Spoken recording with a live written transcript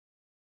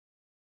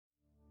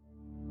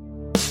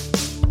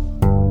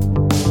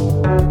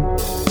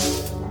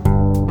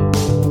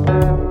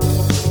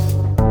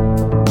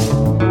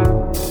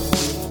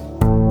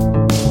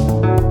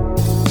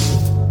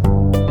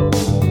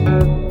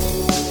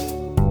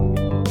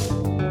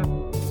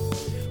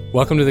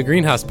Welcome to the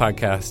Greenhouse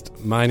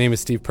Podcast. My name is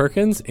Steve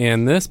Perkins,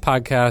 and this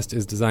podcast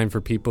is designed for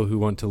people who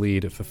want to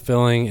lead a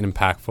fulfilling and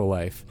impactful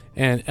life.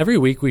 And every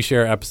week we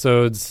share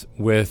episodes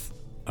with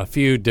a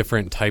few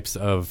different types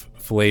of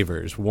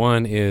flavors.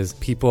 One is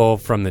people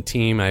from the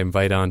team I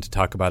invite on to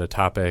talk about a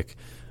topic.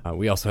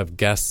 We also have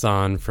guests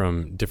on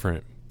from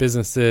different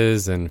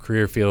businesses and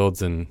career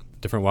fields and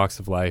different walks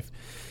of life.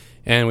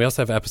 And we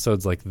also have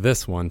episodes like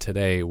this one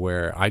today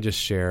where I just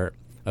share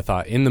a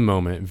thought in the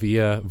moment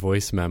via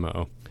voice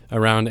memo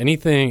around any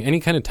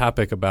kind of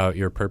topic about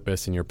your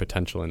purpose and your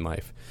potential in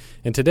life.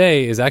 And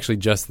today is actually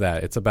just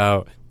that. It's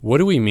about what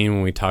do we mean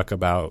when we talk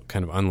about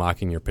kind of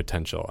unlocking your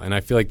potential? And I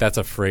feel like that's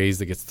a phrase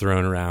that gets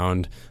thrown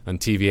around on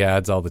TV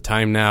ads all the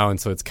time now,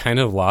 and so it's kind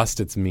of lost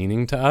its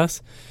meaning to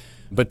us.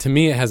 But to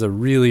me, it has a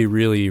really,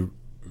 really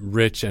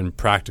rich and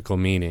practical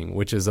meaning,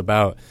 which is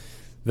about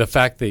the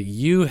fact that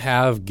you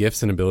have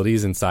gifts and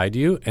abilities inside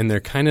you, and they're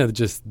kind of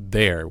just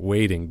there,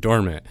 waiting,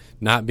 dormant,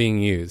 not being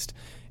used.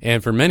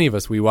 And for many of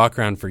us, we walk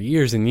around for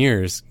years and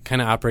years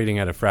kind of operating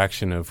at a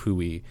fraction of who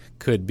we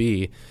could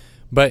be.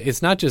 But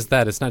it's not just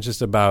that. It's not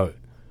just about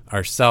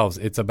ourselves.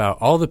 It's about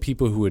all the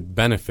people who would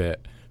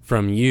benefit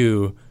from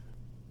you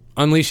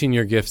unleashing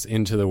your gifts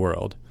into the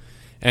world.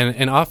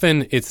 And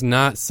often it's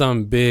not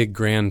some big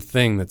grand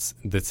thing that's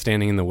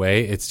standing in the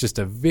way. It's just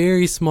a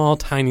very small,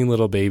 tiny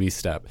little baby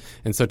step.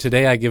 And so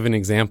today I give an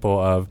example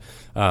of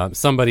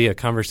a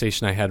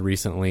conversation I had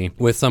recently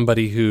with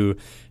somebody who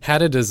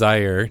had a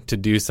desire to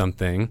do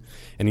something,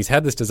 and he's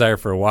had this desire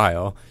for a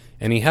while,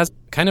 and he has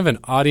kind of an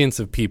audience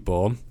of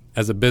people.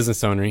 As a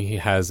business owner, he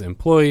has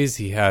employees,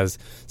 he has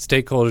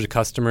stakeholders,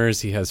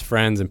 customers, he has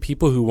friends, and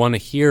people who want to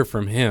hear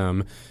from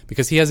him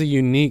because he has a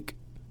unique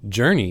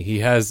journey. He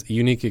has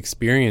unique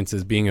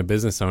experiences being a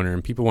business owner,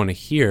 and people want to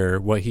hear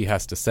what he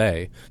has to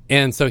say.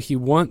 And so he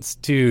wants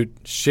to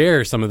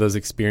share some of those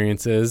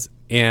experiences.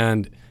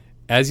 And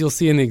as you'll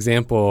see in the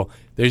example,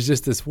 there's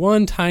just this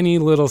one tiny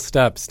little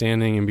step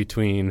standing in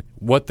between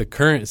what the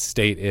current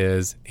state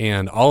is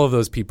and all of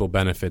those people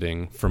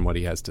benefiting from what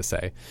he has to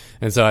say.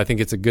 And so I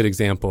think it's a good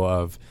example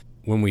of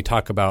when we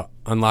talk about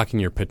unlocking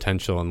your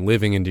potential and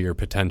living into your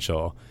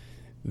potential,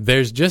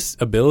 there's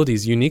just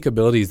unique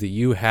abilities that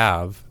you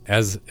have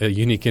as a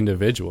unique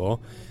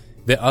individual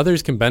that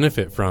others can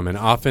benefit from, and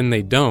often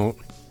they don't,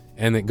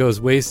 and it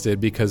goes wasted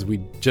because we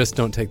just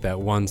don't take that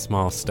one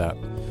small step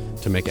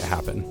to make it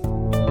happen.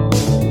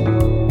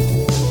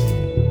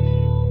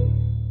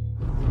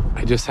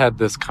 I just had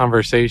this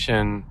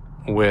conversation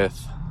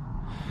with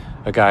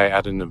a guy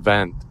at an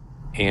event,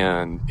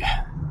 and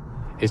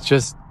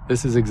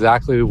this is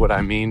exactly what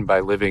I mean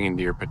by living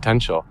into your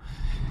potential.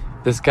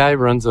 This guy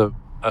runs a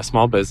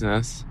small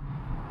business,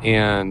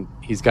 and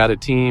he's got a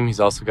team. He's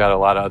also got a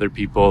lot of other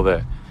people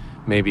that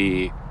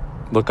maybe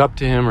look up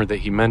to him or that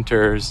he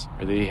mentors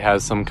or that he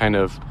has some kind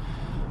of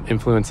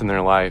influence in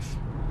their life.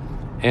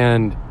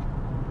 And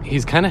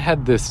he's kind of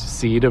had this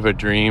seed of a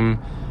dream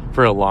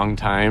for a long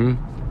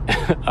time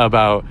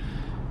about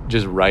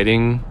just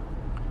writing,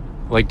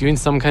 like doing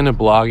some kind of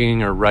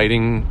blogging or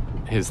writing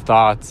his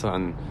thoughts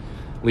on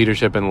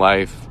leadership in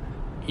life,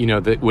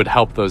 that would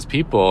help those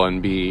people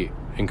and be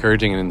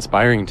encouraging and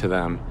inspiring to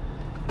them.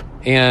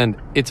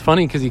 And it's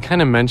funny because he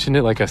kind of mentioned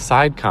it like a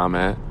side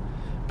comment,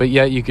 but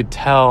yet you could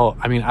tell,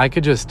 I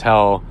could just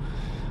tell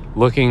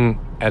looking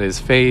at his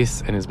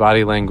face and his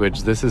body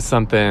language, this is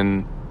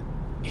something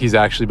he's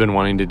actually been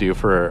wanting to do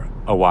for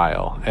a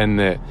while. And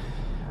that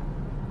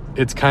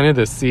it's kind of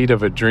the seed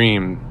of a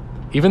dream,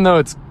 even though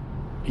it's,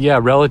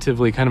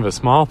 relatively kind of a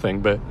small thing,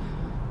 but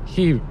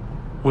he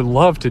would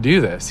love to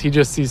do this. He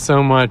just sees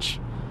so much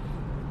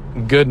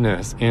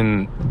goodness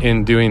in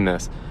doing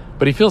this,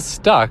 but he feels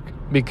stuck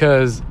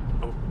because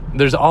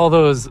there's all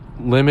those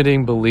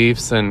limiting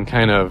beliefs and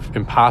kind of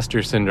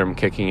imposter syndrome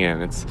kicking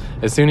in. It's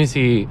as soon as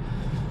he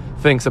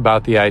thinks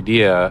about the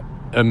idea,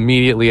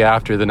 immediately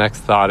after the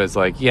next thought is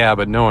like,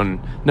 but no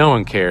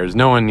one cares,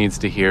 no one needs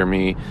to hear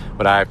me,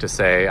 what I have to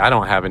say, I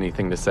don't have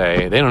anything to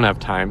say, they don't have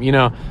time,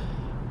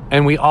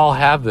 and we all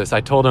have this.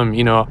 I told him,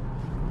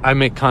 I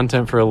make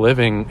content for a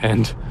living,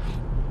 and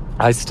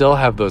I still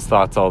have those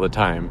thoughts all the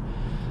time.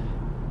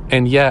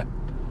 And yet,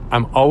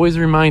 I'm always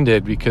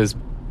reminded because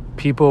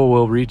people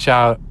will reach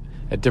out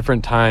at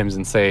different times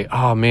and say,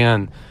 oh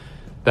man,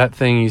 that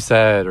thing you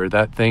said or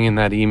that thing in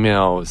that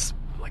email was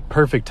like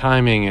perfect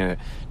timing and it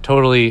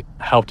totally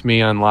helped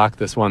me unlock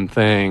this one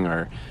thing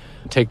or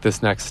take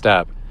this next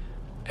step.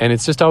 And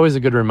it's just always a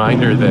good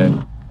reminder that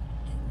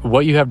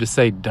what you have to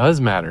say does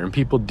matter and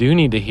people do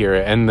need to hear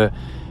it. And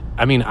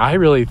I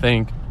really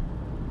think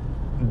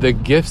the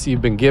gifts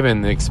you've been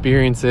given, the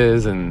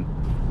experiences and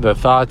the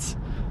thoughts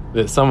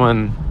that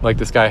someone like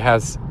this guy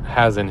has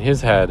in his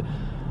head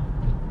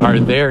are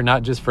there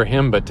not just for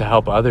him, but to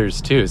help others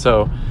too.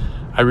 So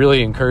I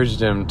really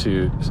encouraged him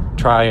to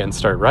try and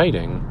start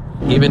writing,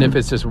 even if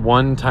it's just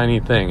one tiny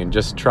thing, and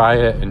just try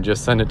it and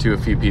just send it to a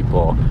few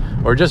people,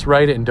 or just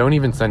write it and don't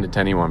even send it to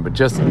anyone, but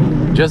just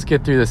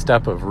get through the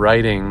step of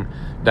writing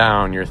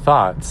down your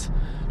thoughts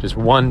just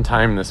one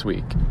time this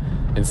week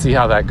and see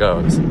how that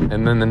goes.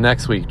 And then the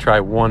next week, try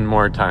one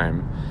more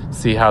time,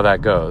 see how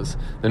that goes.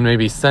 Then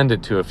maybe send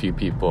it to a few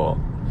people,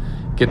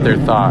 get their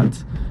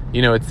thoughts.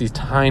 It's these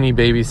tiny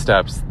baby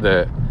steps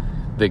that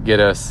get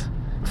us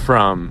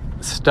from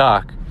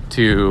stuck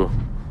to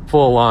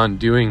full on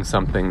doing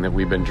something that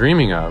we've been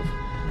dreaming of.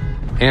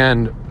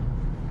 And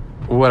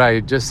what I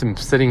just am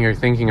sitting here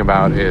thinking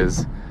about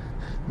is,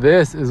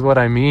 this is what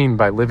I mean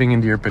by living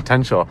into your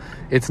potential.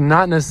 It's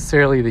not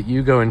necessarily that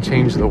you go and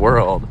change the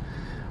world,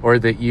 or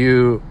that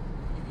you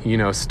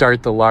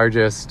start the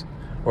largest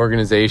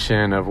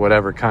organization of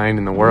whatever kind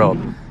in the world.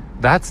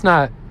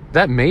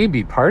 That may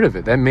be part of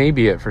it. That may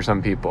be it for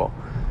some people.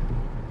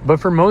 But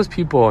for most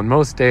people and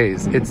most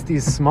days, it's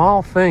these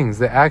small things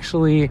that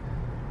actually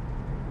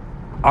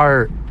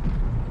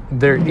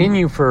they're in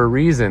you for a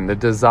reason. The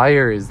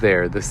desire is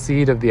there. The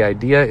seed of the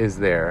idea is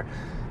there.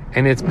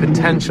 And it's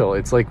potential.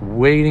 It's like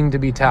waiting to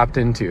be tapped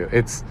into.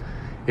 It's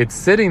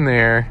sitting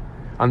there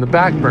on the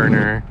back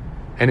burner,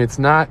 and it's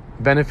not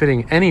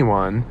benefiting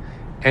anyone.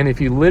 And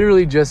if you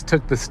literally just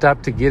took the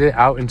step to get it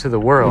out into the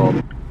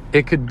world,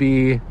 it could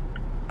be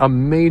a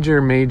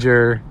major,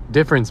 major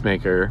difference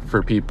maker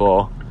for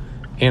people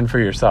and for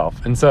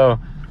yourself. And so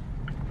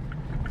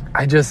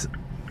I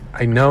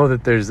know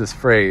that there's this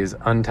phrase,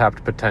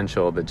 untapped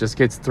potential, that just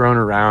gets thrown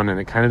around and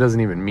it kind of doesn't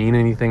even mean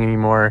anything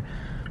anymore.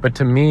 But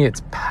to me,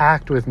 it's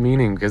packed with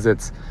meaning, because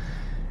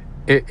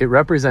it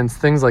represents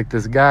things like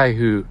this guy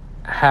who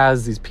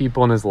has these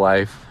people in his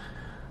life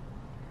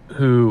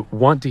who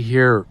want to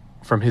hear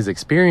from his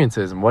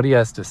experiences and what he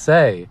has to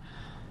say.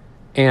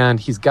 And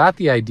he's got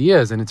the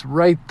ideas, and it's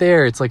right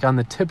there. It's like on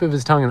the tip of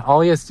his tongue, and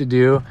all he has to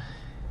do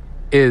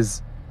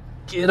is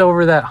get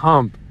over that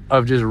hump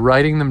of just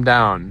writing them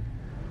down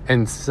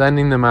and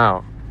sending them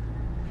out,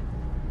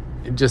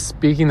 just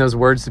speaking those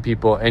words to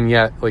people. And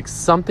yet, like,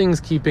 something's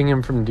keeping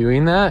him from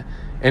doing that.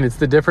 And it's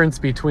the difference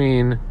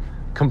between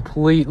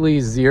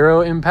completely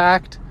zero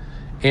impact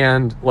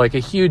and like a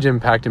huge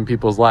impact in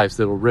people's lives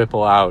that'll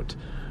ripple out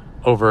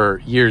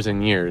over years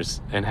and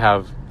years and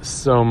have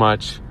so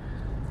much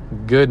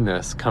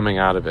goodness coming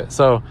out of it.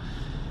 So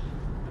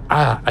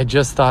I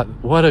just thought,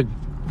 what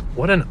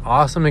an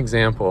awesome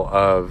example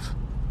of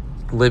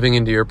living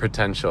into your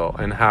potential,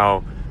 and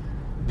how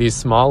these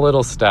small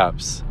little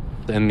steps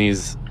and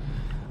these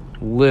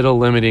little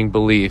limiting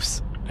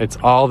beliefs, it's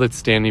all that's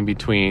standing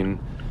between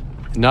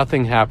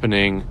nothing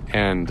happening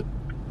and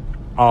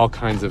all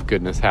kinds of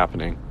goodness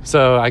happening.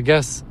 So I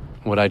guess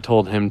what I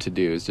told him to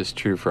do is just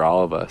true for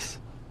all of us.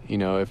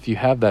 If you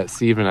have that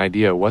seed of an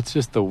idea, what's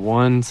just the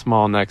one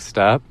small next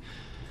step?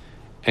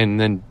 And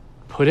then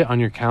put it on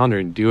your calendar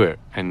and do it,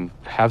 and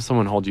have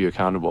someone hold you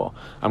accountable.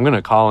 I'm going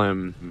to call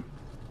him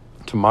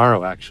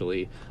tomorrow,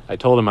 actually. I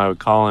told him I would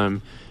call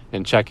him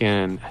and check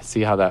in,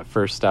 see how that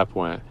first step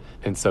went.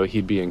 And so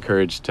he'd be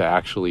encouraged to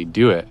actually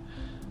do it.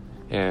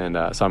 And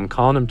so I'm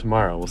calling him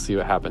tomorrow. We'll see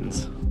what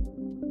happens.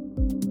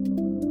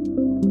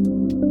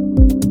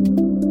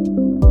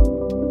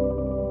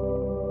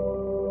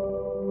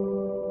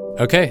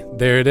 Okay,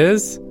 there it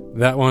is.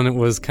 That one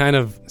was kind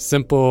of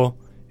simple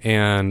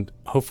and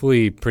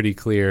hopefully pretty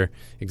clear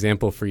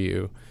example for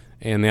you.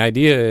 And the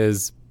idea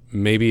is,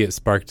 maybe it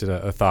sparked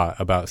a thought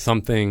about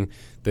something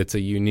that's a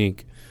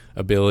unique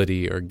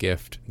ability or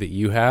gift that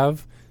you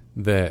have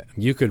that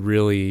you could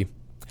really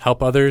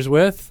help others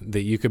with,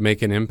 that you could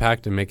make an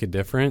impact and make a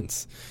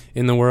difference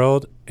in the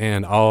world.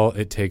 And all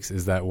it takes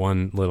is that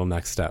one little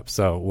next step.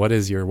 So what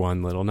is your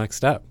one little next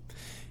step?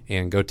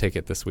 And go take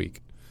it this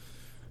week.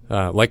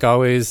 Like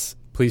always,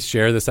 please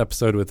share this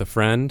episode with a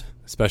friend,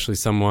 especially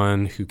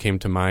someone who came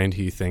to mind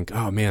who you think,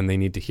 oh man, they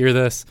need to hear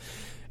this.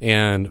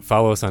 And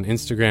follow us on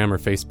Instagram or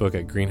Facebook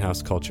at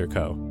Greenhouse Culture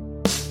Co.